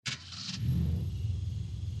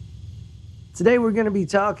Today we're going to be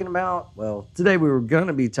talking about, today we were going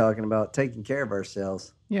to be talking about taking care of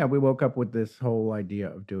ourselves. Yeah, we woke up with this whole idea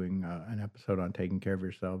of doing an episode on taking care of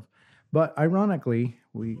yourself. But ironically,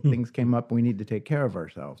 we things came up. We need to take care of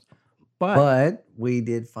ourselves. But we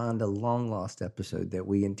did find a long lost episode that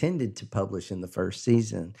we intended to publish in the first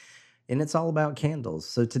season, and it's all about candles.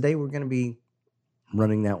 So today we're going to be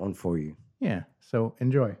running that one for you. Yeah, so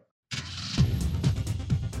enjoy.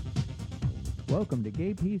 Welcome to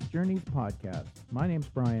Gay Peace Journeys podcast. My name's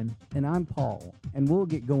Brian. And I'm Paul, and we'll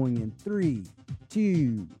get going in 3,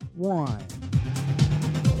 2, 1.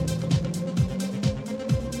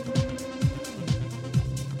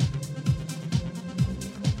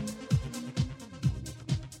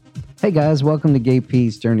 Hey guys, welcome to Gay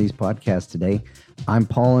Peace Journeys podcast today. I'm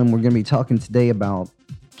Paul, and we're going to be talking today about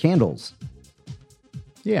candles.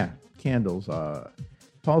 Yeah, candles.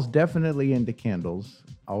 Paul's definitely into candles.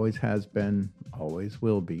 Always has been, always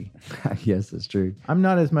will be. Yes, that's true. I'm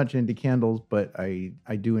not as much into candles, but I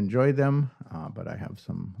do enjoy them. But I have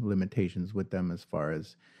some limitations with them as far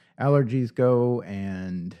as allergies go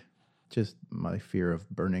and just my fear of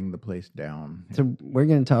burning the place down. So we're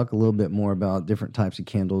going to talk a little bit more about different types of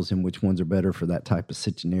candles and which ones are better for that type of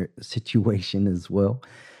situation as well.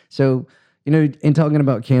 So, in talking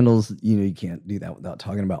about candles, you can't do that without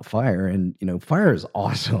talking about fire. And, fire is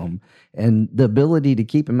awesome. And the ability to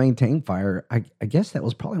keep and maintain fire, I guess that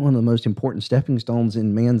was probably one of the most important stepping stones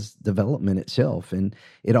in man's development itself. And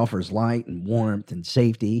it offers light and warmth and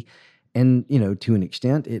safety. And, to an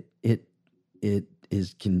extent, it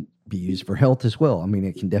can be used for health as well. I mean,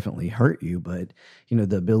 it can definitely hurt you, but,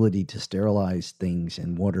 the ability to sterilize things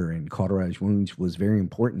and water and cauterize wounds was very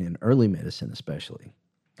important in early medicine, especially.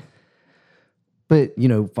 But,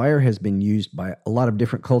 fire has been used by a lot of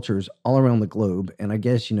different cultures all around the globe. And I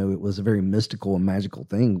guess, it was a very mystical and magical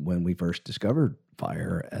thing when we first discovered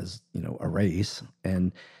fire as, a race.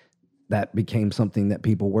 And that became something that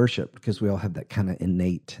people worship because we all have that kind of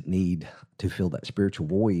innate need to fill that spiritual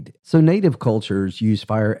void. So native cultures use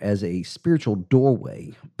fire as a spiritual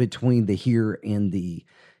doorway between the here and the,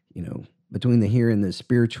 between the here and the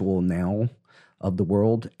spiritual now of the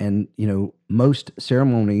world. And, most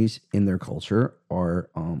ceremonies in their culture are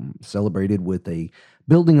celebrated with a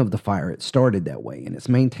building of the fire. It started that way, and it's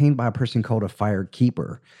maintained by a person called a fire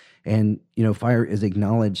keeper. And, fire is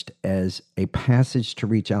acknowledged as a passage to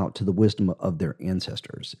reach out to the wisdom of their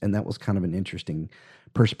ancestors. And that was kind of an interesting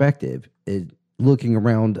perspective. Looking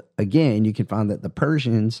around again, you can find that the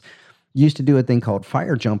Persians used to do a thing called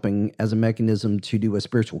fire jumping as a mechanism to do a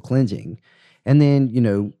spiritual cleansing. And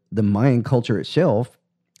then, the Mayan culture itself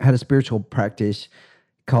had a spiritual practice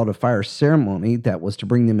called a fire ceremony that was to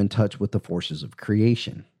bring them in touch with the forces of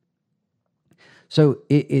creation. So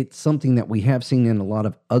it's something that we have seen in a lot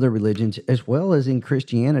of other religions, as well as in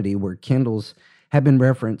Christianity, where candles have been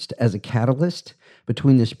referenced as a catalyst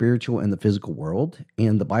between the spiritual and the physical world.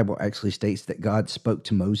 And the Bible actually states that God spoke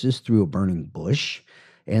to Moses through a burning bush,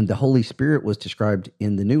 and the Holy Spirit was described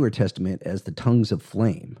in the Newer Testament as the tongues of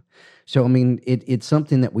flame. So, I mean, it's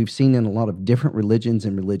something that we've seen in a lot of different religions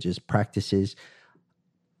and religious practices.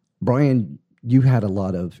 Brian, you had a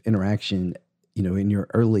lot of interaction, in your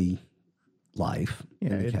early life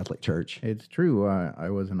in the Catholic Church. It's true. I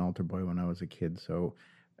was an altar boy when I was a kid. So,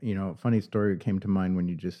 a funny story came to mind when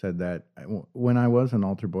you just said that. When I was an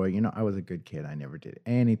altar boy, I was a good kid. I never did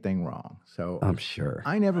anything wrong. So I'm sure.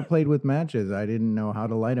 I never played with matches. I didn't know how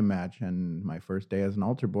to light a match. And my first day as an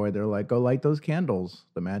altar boy, they're like, go light those candles.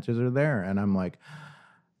 The matches are there. And I'm like,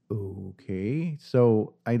 okay.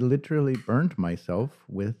 So I literally burned myself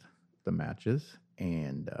with the matches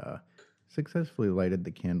and successfully lighted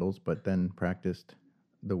the candles, but then practiced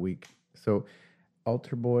the week. So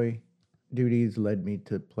altar boy duties led me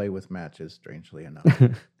to play with matches, strangely enough.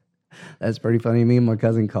 That's pretty funny. Me and my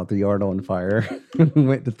cousin caught the yard on fire. We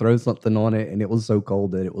went to throw something on it, and it was so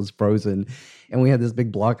cold that it was frozen. And we had this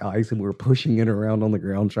big block of ice, and we were pushing it around on the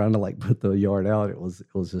ground, trying to put the yard out. It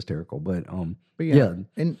was hysterical. But yeah.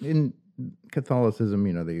 In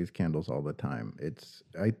Catholicism, they use candles all the time.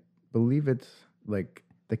 I believe it's like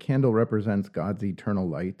the candle represents God's eternal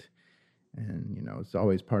light. And, it's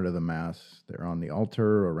always part of the Mass. They're on the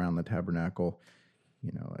altar, around the tabernacle.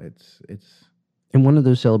 It's And one of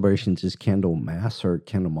those celebrations is Candle Mass or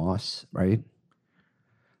Candlemas, right?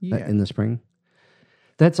 Yeah. In the spring.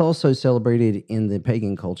 That's also celebrated in the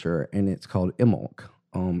pagan culture, and it's called Imbolc.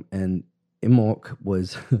 And Imbolc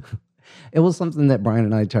was it was something that Brian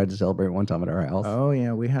and I tried to celebrate one time at our house. Oh,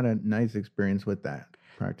 yeah. We had a nice experience with that,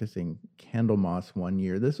 practicing Candlemas one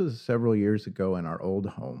year. This was several years ago in our old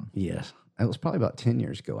home. Yes. It was probably about 10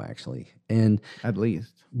 years ago, actually. And at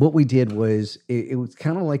least what we did was it was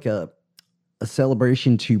kind of like a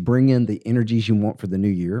celebration to bring in the energies you want for the new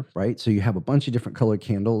year, right? So you have a bunch of different colored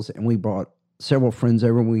candles, and we brought several friends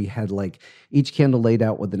over, and we had like each candle laid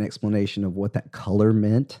out with an explanation of what that color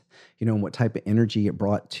meant, and what type of energy it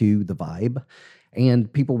brought to the vibe.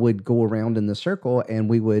 And people would go around in the circle, and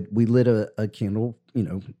we lit a candle,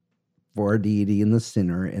 for our deity in the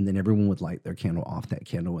center, and then everyone would light their candle off that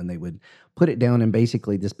candle, and they would put it down in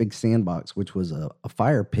basically this big sandbox, which was a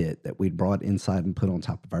fire pit that we'd brought inside and put on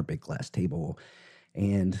top of our big glass table.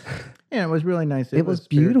 And yeah, it was really nice. It was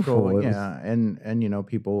beautiful. It yeah, and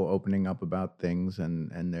people opening up about things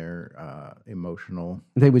and their emotional.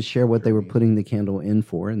 They would share what they were putting the candle in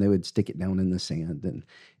for, and they would stick it down in the sand, and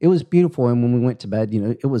it was beautiful. And when we went to bed,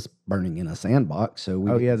 it was burning in a sandbox. So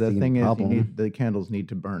the thing is, the candles need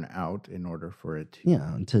to burn out in order for it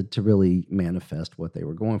to really manifest what they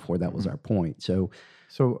were going for. That was our point.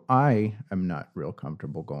 So I am not real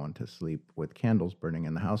comfortable going to sleep with candles burning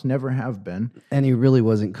in the house. Never have been. And he really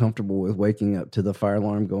wasn't comfortable with waking up to the fire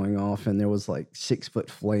alarm going off, and there was like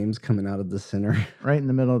 6-foot flames coming out of the center. Right in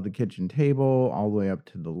the middle of the kitchen table, all the way up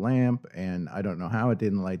to the lamp. And I don't know how it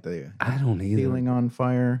didn't light the ceiling on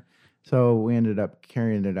fire. So we ended up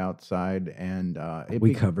carrying it outside, and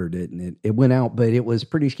we covered it, and it went out, but it was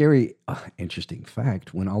pretty scary. Interesting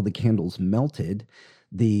fact, when all the candles melted,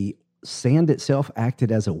 the sand itself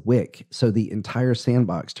acted as a wick, so the entire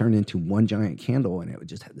sandbox turned into one giant candle, and it would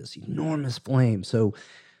just have this enormous flame. So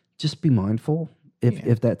just be mindful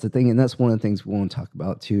if that's a thing, and that's one of the things we want to talk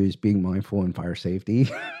about too, is being mindful in fire safety.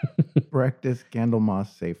 Practice Candlemas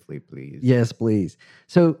safely, please. Yes, please.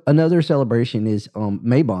 So another celebration is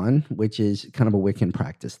Mabon, which is kind of a Wiccan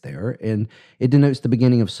practice there, and it denotes the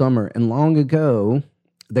beginning of summer. And long ago,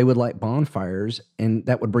 they would light bonfires, and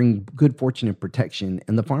that would bring good fortune and protection.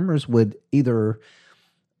 And the farmers would either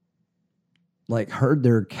like herd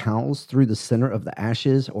their cows through the center of the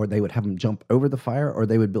ashes, or they would have them jump over the fire, or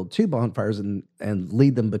they would build 2 bonfires and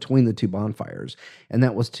lead them between the 2 bonfires. And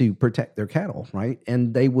that was to protect their cattle, right?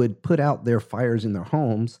 And they would put out their fires in their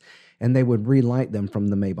homes, and they would relight them from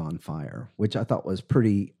the Mabon fire, which I thought was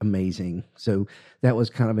pretty amazing. So that was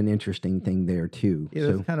kind of an interesting thing there too. Yeah,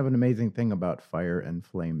 that's kind of an amazing thing about fire and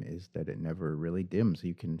flame, is that it never really dims.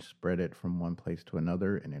 You can spread it from one place to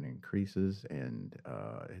another, and it increases, and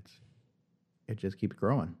it just keeps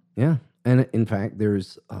growing. Yeah, and in fact,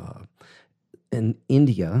 there's in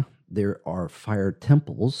India, there are fire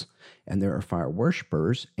temples, and there are fire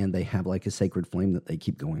worshipers, and they have like a sacred flame that they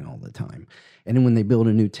keep going all the time. And then when they build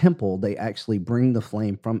a new temple, they actually bring the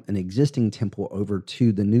flame from an existing temple over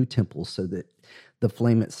to the new temple, so that the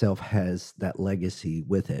flame itself has that legacy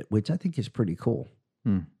with it, which I think is pretty cool.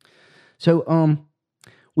 So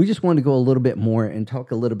we just wanted to go a little bit more and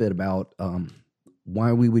talk a little bit about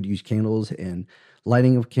why we would use candles and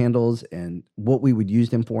lighting of candles and what we would use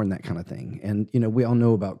them for and that kind of thing. And, we all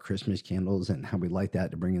know about Christmas candles and how we light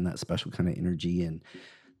that to bring in that special kind of energy. And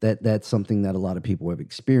that's something that a lot of people have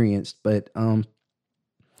experienced. But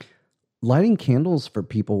lighting candles for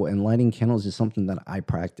people and lighting candles is something that I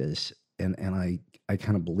practice. And I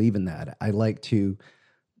kind of believe in that. I like to,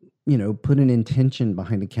 put an intention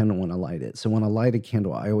behind a candle when I light it. So when I light a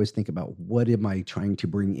candle, I always think about, what am I trying to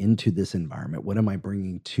bring into this environment? What am I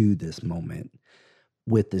bringing to this moment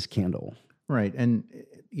with this candle? Right. And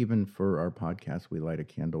even for our podcast, we light a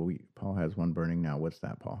candle. Paul has one burning now. What's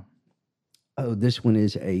that, Paul? Oh, this one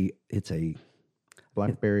is it's a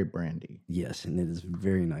blackberry brandy. Yes, and it is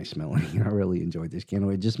very nice smelling. I really enjoyed this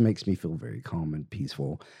candle. It just makes me feel very calm and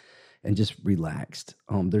peaceful and just relaxed.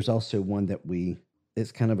 There's also one that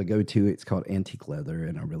it's kind of a go-to. It's called Antique Leather,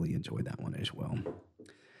 and I really enjoy that one as well.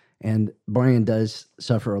 And Brian does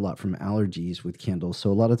suffer a lot from allergies with candles, so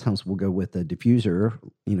a lot of times we'll go with a diffuser,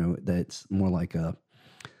 that's more like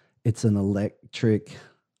it's an electric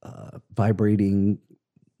vibrating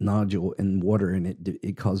nodule in water, and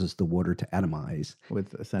it causes the water to atomize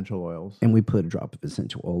with essential oils. And we put a drop of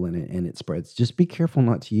essential oil in it, and it spreads. Just be careful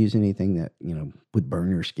not to use anything that would burn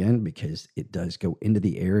your skin, because it does go into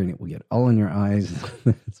the air and it will get all in your eyes.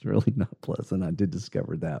 It's really not pleasant. I did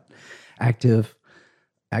discover that active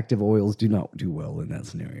oils do not do well in that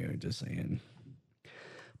scenario. Just saying.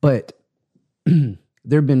 But there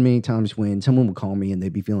have been many times when someone would call me and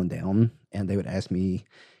they'd be feeling down, and they would ask me.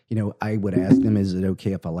 I would ask them, is it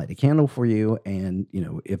okay if I light a candle for you? And,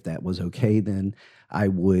 if that was okay, then I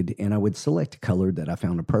would select a color that I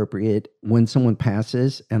found appropriate. When someone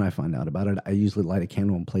passes and I find out about it, I usually light a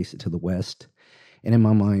candle and place it to the west. And in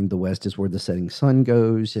my mind, the west is where the setting sun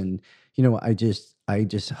goes. And, I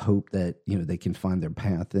just hope that, they can find their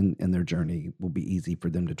path and their journey will be easy for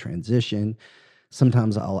them to transition.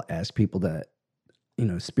 Sometimes I'll ask people that,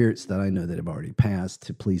 spirits that I know that have already passed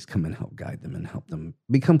to please come and help guide them and help them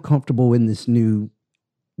become comfortable in this new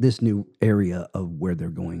area of where they're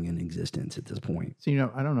going in existence at this point. So,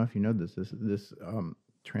 I don't know if you know this. This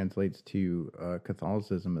translates to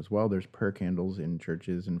Catholicism as well. There's prayer candles in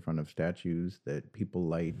churches in front of statues that people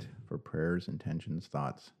light for prayers, intentions,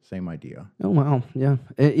 thoughts. Same idea. Oh, wow. Yeah.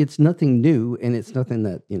 It's nothing new, and it's nothing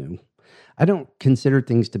that, I don't consider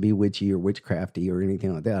things to be witchy or witchcrafty or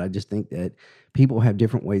anything like that. I just think that people have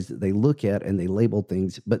different ways that they look at and they label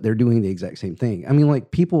things, but they're doing the exact same thing. I mean,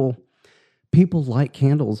 like people light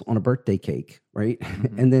candles on a birthday cake, right?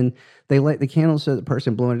 Mm-hmm. And then they light the candle so the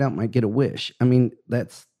person blowing it out might get a wish. I mean,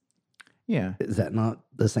 is that not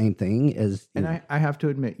the same thing as? And I have to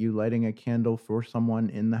admit, you lighting a candle for someone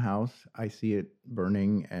in the house, I see it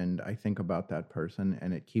burning and I think about that person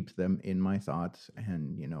and it keeps them in my thoughts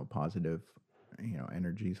and, positive,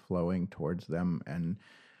 energies flowing towards them and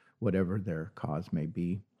whatever their cause may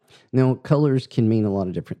be. Now, colors can mean a lot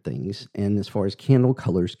of different things. And as far as candle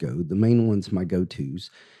colors go, the main ones, my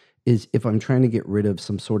go-tos, is if I'm trying to get rid of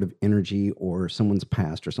some sort of energy or someone's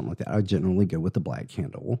past or something like that, I generally go with the black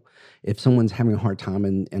candle. If someone's having a hard time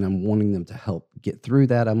and I'm wanting them to help get through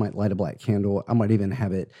that, I might light a black candle. I might even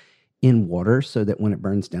have it in water so that when it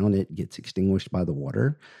burns down, it gets extinguished by the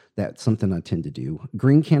water. That's something I tend to do.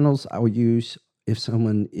 Green candles I will use if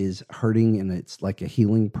someone is hurting and it's like a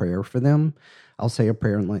healing prayer for them. I'll say a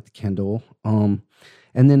prayer and light the candle.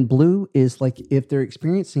 And then blue is like if they're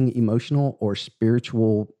experiencing emotional or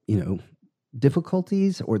spiritual,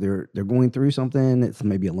 difficulties, or they're going through something. It's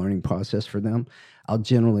maybe a learning process for them. I'll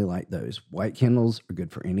generally light those. White candles are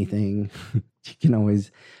good for anything. You can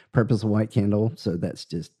always purpose a white candle. So that's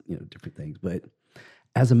just, different things. But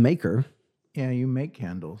as a maker. Yeah, you make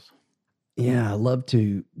candles. Yeah, I love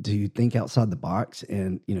to think outside the box.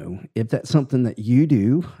 And, if that's something that you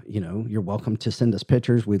do, you're welcome to send us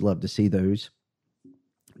pictures. We'd love to see those.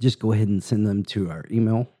 Just go ahead and send them to our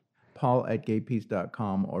email.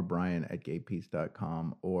 Paul@gaypeace.com or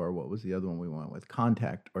Brian@gaypeace.com, or what was the other one we went with?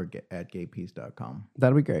 Contact at gaypeace.com.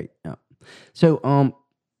 That'd be great. Yeah. So,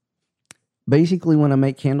 basically, when I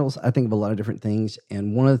make candles, I think of a lot of different things.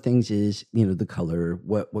 And one of the things is, the color.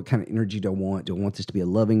 What kind of energy do I want? Do I want this to be a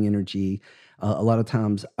loving energy? A lot of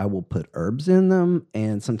times I will put herbs in them.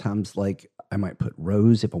 And sometimes I might put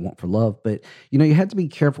rose if I want for love. But, you have to be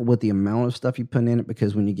careful with the amount of stuff you put in it,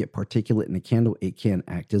 because when you get particulate in a candle, it can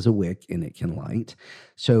act as a wick and it can light.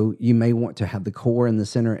 So you may want to have the core in the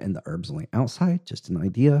center and the herbs on the outside, just an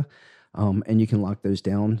idea. And you can lock those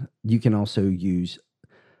down. You can also use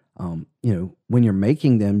when you're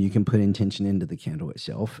making them, you can put intention into the candle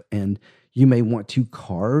itself, and you may want to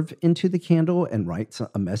carve into the candle and write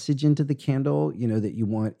a message into the candle, that you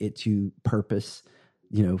want it to purpose,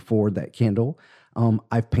 for that candle.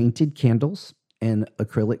 I've painted candles, and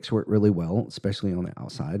acrylics work really well, especially on the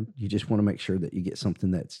outside. You just want to make sure that you get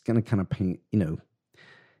something that's going to kind of paint,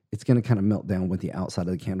 it's going to kind of melt down with the outside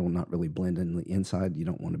of the candle, not really blend in the inside. You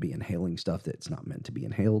don't want to be inhaling stuff that's not meant to be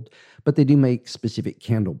inhaled. But they do make specific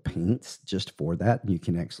candle paints just for that. You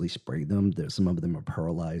can actually spray them. Some of them are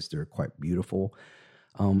pearlized. They're quite beautiful.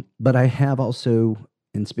 But I have also,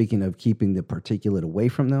 and speaking of keeping the particulate away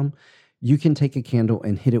from them, you can take a candle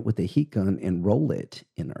and hit it with a heat gun and roll it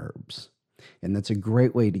in herbs. And that's a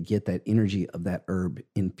great way to get that energy of that herb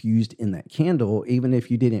infused in that candle, even if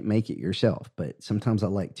you didn't make it yourself. But sometimes I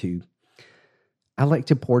like to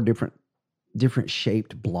pour different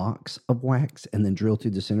shaped blocks of wax and then drill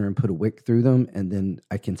through the center and put a wick through them. And then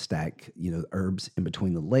I can stack, herbs in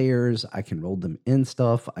between the layers. I can roll them in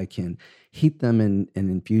stuff. I can heat them and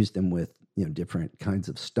infuse them with, different kinds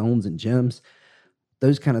of stones and gems.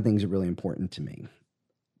 Those kind of things are really important to me.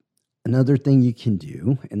 Another thing you can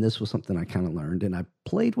do, and this was something I kind of learned and I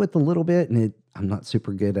played with a little bit, and I'm not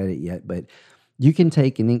super good at it yet, but you can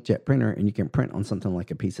take an inkjet printer and you can print on something like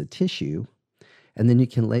a piece of tissue, and then you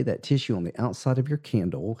can lay that tissue on the outside of your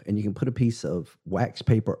candle, and you can put a piece of wax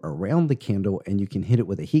paper around the candle, and you can hit it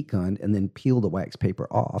with a heat gun and then peel the wax paper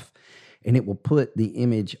off, and it will put the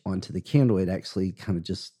image onto the candle. It actually kind of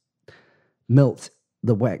just melts,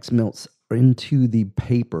 the wax melts into the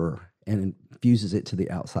paper and infuses it to the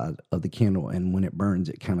outside of the candle. And when it burns,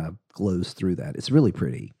 it kind of glows through that. It's really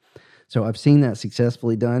pretty. So I've seen that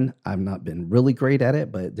successfully done. I've not been really great at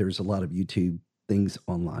it, but there's a lot of YouTube things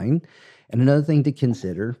online. And another thing to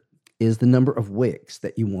consider is the number of wicks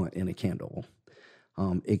that you want in a candle.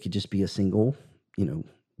 It could just be a single,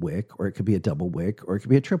 wick, or it could be a double wick, or it could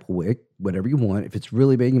be a triple wick, whatever you want. If it's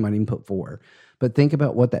really big, you might even put 4. But think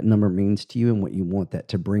about what that number means to you and what you want that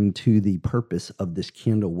to bring to the purpose of this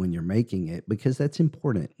candle when you're making it, because that's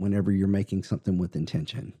important whenever you're making something with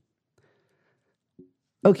intention.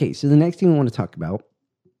 Okay, so the next thing I want to talk about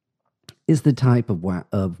is the type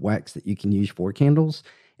of wax that you can use for candles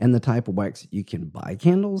and the type of wax that you can buy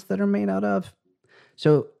candles that are made out of.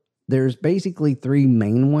 So there's basically three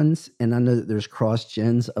main ones, and I know that there's cross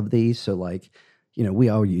gens of these. So like, we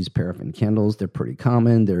all use paraffin candles. They're pretty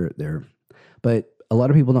common. But a lot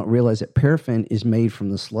of people don't realize that paraffin is made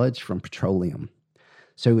from the sludge from petroleum.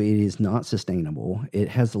 So it is not sustainable. It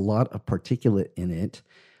has a lot of particulate in it.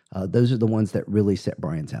 Those are the ones that really set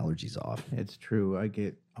Brian's allergies off. It's true. I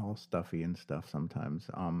get all stuffy and stuff sometimes.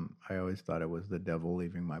 I always thought it was the devil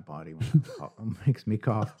leaving my body when it makes me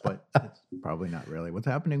cough, but it's probably not really what's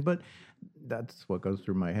happening. But that's what goes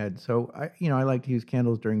through my head. So I like to use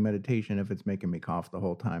candles during meditation. If it's making me cough the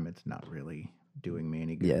whole time, it's not really doing me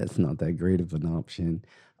any good. Yeah, it's not that great of an option.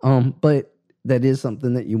 But that is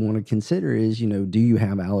something that you want to consider is, do you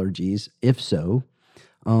have allergies? If so,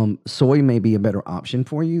 soy may be a better option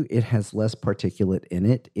for you. It has less particulate in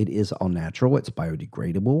it. It is all natural. It's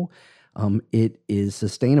biodegradable. It is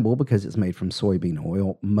sustainable because it's made from soybean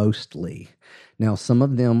oil mostly. Now, some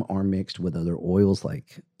of them are mixed with other oils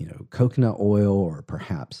like, coconut oil or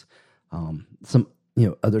perhaps some,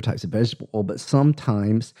 other types of vegetable oil, but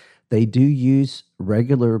sometimes they do use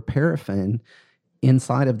regular paraffin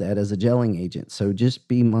inside of that as a gelling agent. So just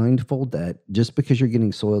be mindful that just because you're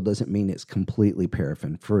getting soil doesn't mean it's completely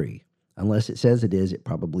paraffin free. Unless it says it is, it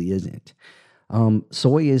probably isn't.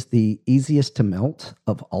 Soy is the easiest to melt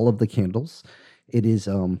of all of the candles. It is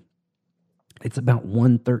it's about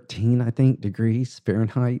 113, I think, degrees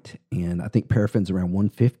Fahrenheit, and I think paraffin's around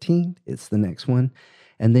 115. It's the next one.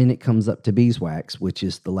 And then it comes up to beeswax, which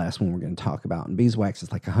is the last one we're going to talk about. And beeswax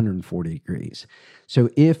is like 140 degrees.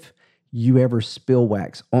 So if you ever spill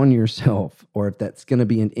wax on yourself, or if that's going to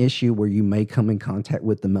be an issue where you may come in contact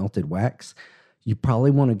with the melted wax, you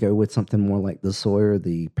probably want to go with something more like the soy or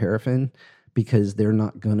the paraffin, because they're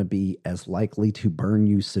not going to be as likely to burn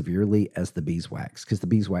you severely as the beeswax, because the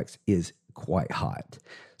beeswax is quite hot.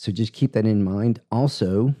 So just keep that in mind.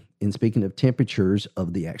 Also, in speaking of temperatures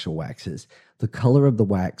of the actual waxes, the color of the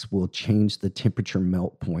wax will change the temperature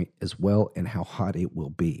melt point as well and how hot it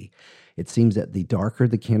will be. It seems that the darker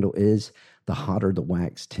the candle is, the hotter the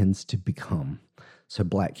wax tends to become. So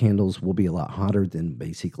black candles will be a lot hotter than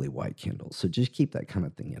basically white candles. So just keep that kind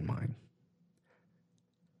of thing in mind.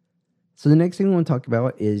 So the next thing we want to talk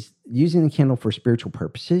about is using the candle for spiritual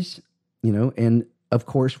purposes, and of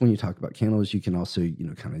course, when you talk about candles, you can also,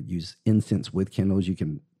 kind of use incense with candles. You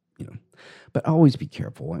can, but always be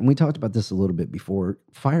careful. And we talked about this a little bit before.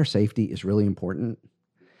 Fire safety is really important.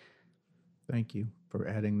 Thank you for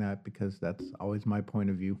adding that, because that's always my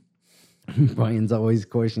point of view. Brian's always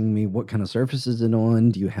questioning me, what kind of surface is it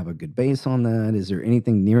on? Do you have a good base on that? Is there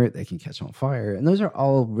anything near it that can catch on fire? And those are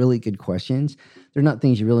all really good questions. They're not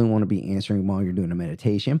things you really want to be answering while you're doing a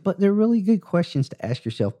meditation, but they're really good questions to ask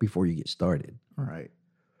yourself before you get started. All right.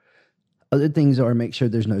 Other things are make sure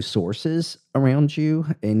there's no sources around you,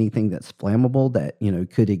 anything that's flammable that,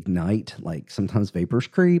 could ignite, like sometimes vapors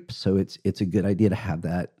creep. So it's a good idea to have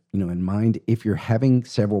that, in mind. If you're having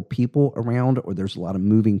several people around or there's a lot of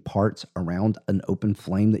moving parts around an open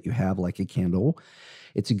flame that you have, like a candle,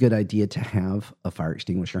 it's a good idea to have a fire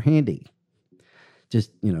extinguisher handy.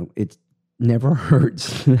 Just, it never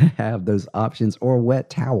hurts to have those options, or a wet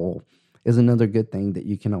towel is another good thing that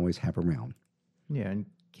you can always have around. Yeah, and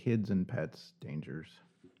kids and pets, dangers.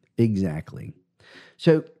 Exactly.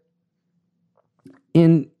 So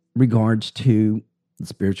in regards to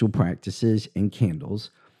spiritual practices and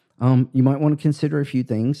candles, you might want to consider a few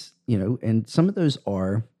things, and some of those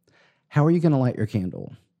are, how are you going to light your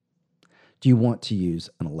candle? Do you want to use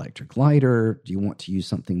an electric lighter? Do you want to use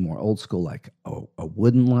something more old school like a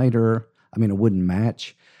wooden lighter? A wooden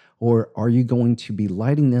match? Or are you going to be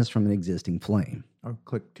lighting this from an existing flame? Or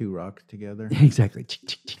click two rocks together. Exactly.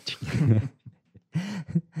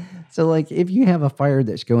 So like if you have a fire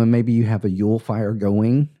that's going, maybe you have a Yule fire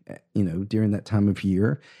going, during that time of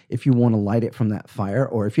year, if you want to light it from that fire,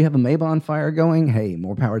 or if you have a Mabon fire going, hey,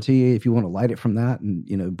 more power to you. If you want to light it from that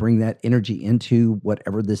and, bring that energy into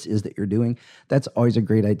whatever this is that you're doing, that's always a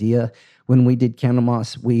great idea. When we did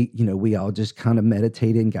Candlemas, we all just kind of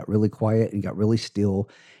meditated and got really quiet and got really still.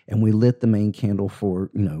 And we lit the main candle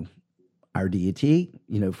for, our deity,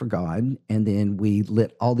 for God. And then we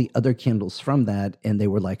lit all the other candles from that, and they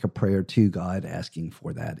were like a prayer to God, asking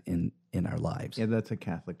for that in our lives. Yeah, that's a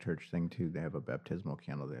Catholic Church thing too. They have a baptismal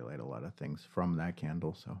candle. They light a lot of things from that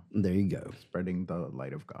candle. So there you go. Spreading the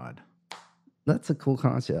light of God. That's a cool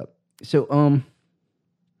concept. So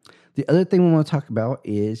the other thing we want to talk about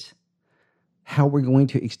is how we're going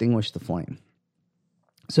to extinguish the flame.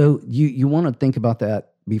 So you want to think about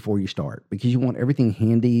that before you start, because you want everything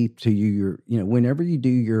handy to you. Whenever you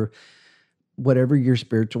do whatever your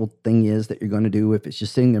spiritual thing is that you're going to do, if it's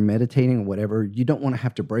just sitting there meditating or whatever, you don't want to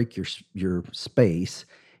have to break your space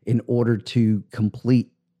in order to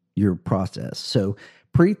complete your process. So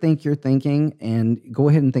pre-think your thinking and go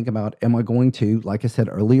ahead and think about, am I going to, like I said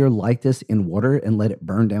earlier, light this in water and let it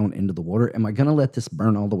burn down into the water? Am I going to let this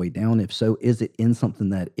burn all the way down? If so, is it in something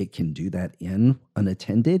that it can do that in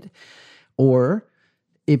unattended? Or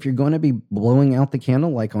if you're going to be blowing out the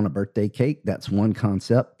candle, like on a birthday cake, that's one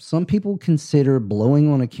concept. Some people consider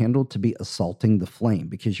blowing on a candle to be assaulting the flame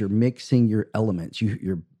because you're mixing your elements.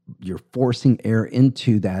 You're forcing air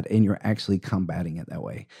into that and you're actually combating it that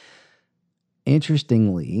way.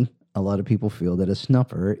 Interestingly, a lot of people feel that a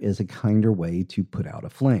snuffer is a kinder way to put out a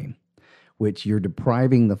flame, which you're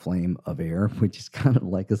depriving the flame of air, which is kind of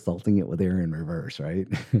like assaulting it with air in reverse, right?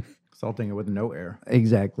 Salting it with no air.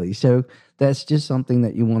 Exactly. So that's just something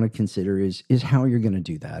that you want to consider is how you're going to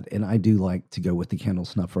do that. And I do like to go with the candle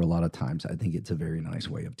snuffer a lot of times. I think it's a very nice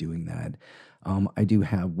way of doing that. I do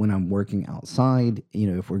have, when I'm working outside,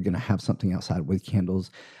 if we're going to have something outside with candles,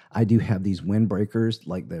 I do have these windbreakers,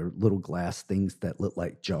 like they're little glass things that look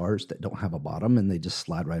like jars that don't have a bottom and they just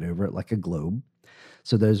slide right over it like a globe.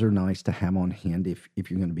 So those are nice to have on hand if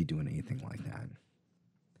you're going to be doing anything like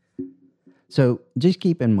that. So just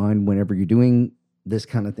keep in mind whenever you're doing this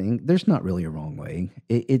kind of thing, there's not really a wrong way.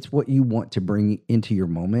 It's what you want to bring into your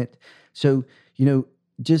moment. So,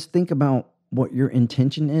 just think about what your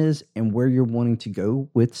intention is and where you're wanting to go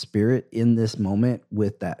with spirit in this moment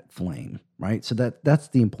with that flame, right? So that's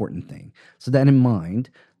the important thing. So that in mind,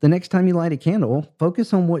 the next time you light a candle,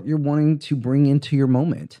 focus on what you're wanting to bring into your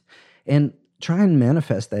moment and try and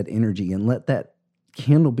manifest that energy and let that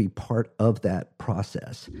candle be part of that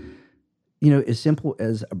process. As simple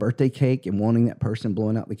as a birthday cake and wanting that person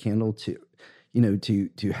blowing out the candle to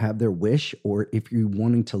have their wish, or if you're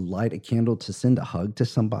wanting to light a candle to send a hug to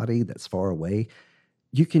somebody that's far away,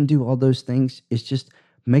 you can do all those things. It's just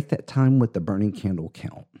make that time with the burning candle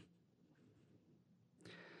count.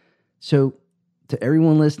 So to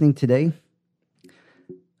everyone listening today,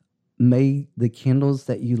 may the candles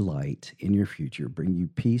that you light in your future bring you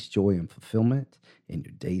peace, joy, and fulfillment in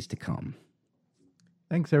your days to come.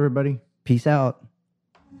 Thanks, everybody. Peace out.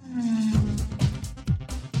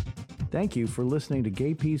 Thank you for listening to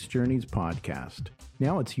Gay Peace Journeys podcast.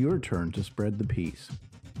 Now it's your turn to spread the peace.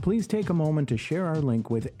 Please take a moment to share our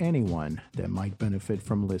link with anyone that might benefit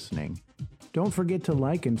from listening. Don't forget to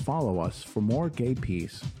like and follow us for more Gay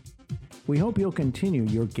Peace. We hope you'll continue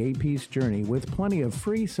your Gay Peace journey with plenty of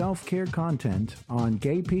free self-care content on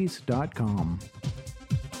gaypeace.com.